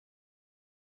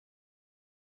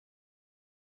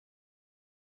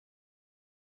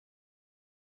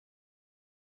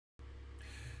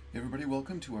Hey everybody,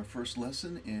 welcome to our first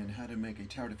lesson in how to make a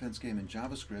tower defense game in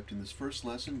JavaScript. In this first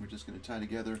lesson, we're just going to tie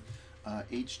together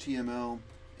HTML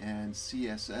and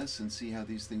CSS and see how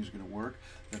these things are going to work.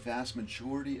 The vast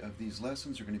majority of these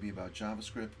lessons are going to be about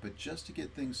JavaScript, but just to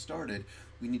get things started,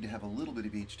 we need to have a little bit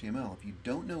of HTML. If you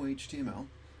don't know HTML,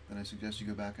 then I suggest you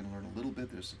go back and learn a little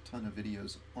bit. There's a ton of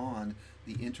videos on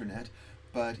the internet.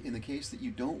 But in the case that you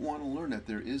don't want to learn it,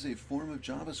 there is a form of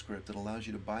JavaScript that allows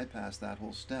you to bypass that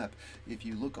whole step. If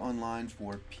you look online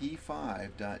for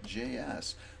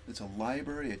p5.js, it's a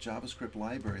library, a JavaScript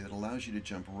library that allows you to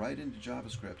jump right into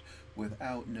JavaScript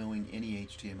without knowing any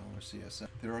HTML or CSS.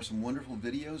 There are some wonderful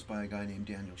videos by a guy named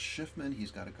Daniel Schiffman.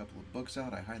 He's got a couple of books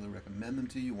out. I highly recommend them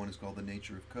to you. One is called The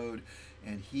Nature of Code,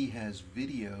 and he has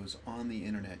videos on the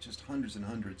internet, just hundreds and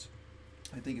hundreds.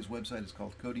 I think his website is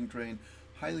called Coding Train.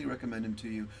 Highly recommend him to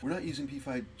you. We're not using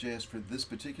p5.js for this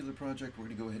particular project. We're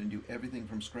going to go ahead and do everything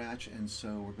from scratch, and so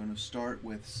we're going to start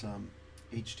with some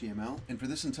HTML. And for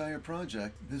this entire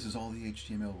project, this is all the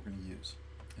HTML we're going to use.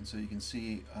 And so you can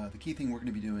see the key thing we're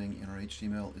going to be doing in our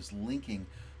HTML is linking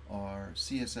our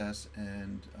CSS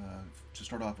and to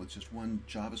start off with just one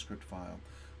JavaScript file.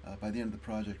 By the end of the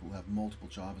project, we'll have multiple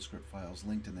JavaScript files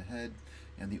linked in the head,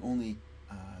 and the only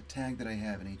tag that I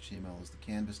have in HTML is the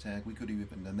canvas tag. We could have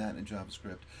even done that in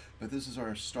JavaScript, but this is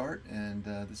our start, and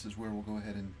this is where we'll go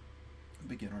ahead and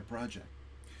begin our project.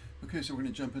 Okay, so we're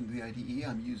going to jump into the IDE.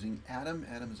 I'm using Atom.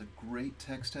 Atom is a great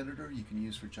text editor you can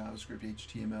use for JavaScript,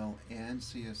 HTML, and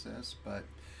CSS, but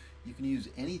you can use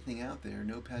anything out there,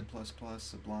 Notepad++,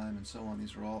 Sublime, and so on.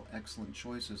 These are all excellent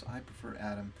choices. I prefer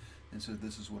Atom, and so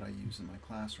this is what I use in my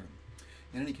classroom.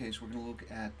 In any case, we're going to look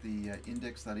at the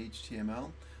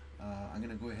index.html. I'm going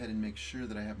to go ahead and make sure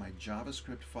that I have my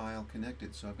JavaScript file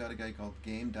connected. So I've got a guy called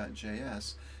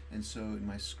game.js, and so in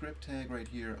my script tag right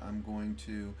here, I'm going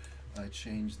to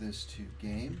change this to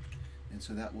game, and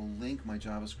so that will link my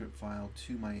JavaScript file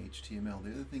to my HTML.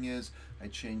 The other thing is I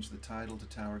changed the title to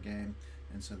Tower Game,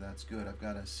 and so that's good. I've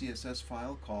got a CSS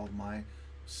file called my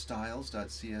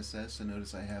styles.css, and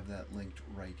notice I have that linked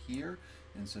right here.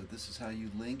 And so this is how you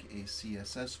link a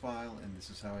CSS file, and this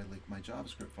is how I link my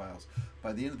JavaScript files.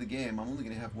 By the end of the game, I'm only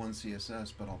going to have one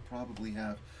CSS, but I'll probably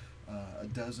have a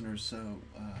dozen or so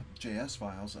JS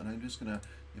files, and I'm just going to,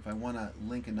 if I want to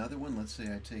link another one, let's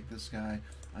say I take this guy,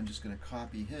 I'm just going to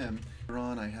copy him. Later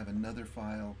on, I have another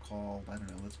file called, I don't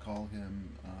know, let's call him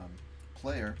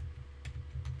player.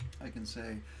 I can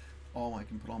say, I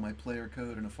can put all my player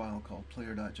code in a file called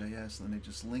player.js, and then I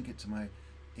just link it to my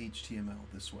HTML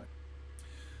this way.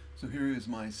 So here is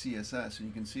my CSS, and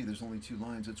you can see there's only two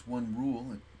lines. It's one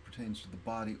rule. It pertains to the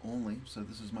body only. So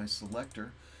this is my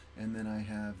selector, and then I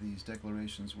have these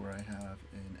declarations where I have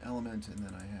an element, and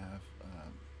then I have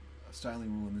a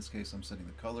styling rule. In this case, I'm setting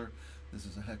the color. This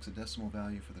is a hexadecimal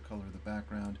value for the color of the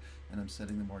background, and I'm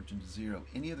setting the margin to 0.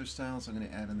 Any other styles I'm going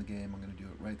to add in the game, I'm going to do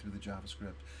it right through the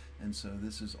JavaScript. And so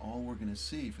this is all we're going to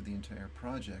see for the entire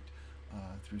project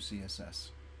through CSS.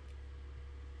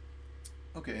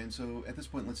 Okay, and so at this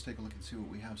point, let's take a look and see what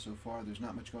we have so far. There's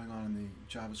not much going on in the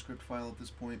JavaScript file at this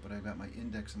point, but I've got my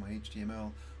index and my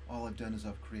HTML. All I've done is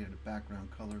I've created a background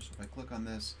color. So if I click on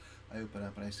this, I open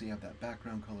up and I see I have that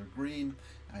background color green.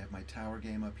 I have my tower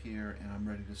game up here, and I'm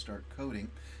ready to start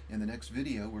coding. In the next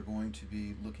video, we're going to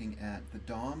be looking at the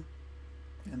DOM,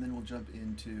 and then we'll jump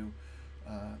into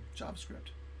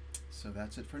JavaScript. So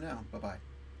that's it for now. Bye-bye.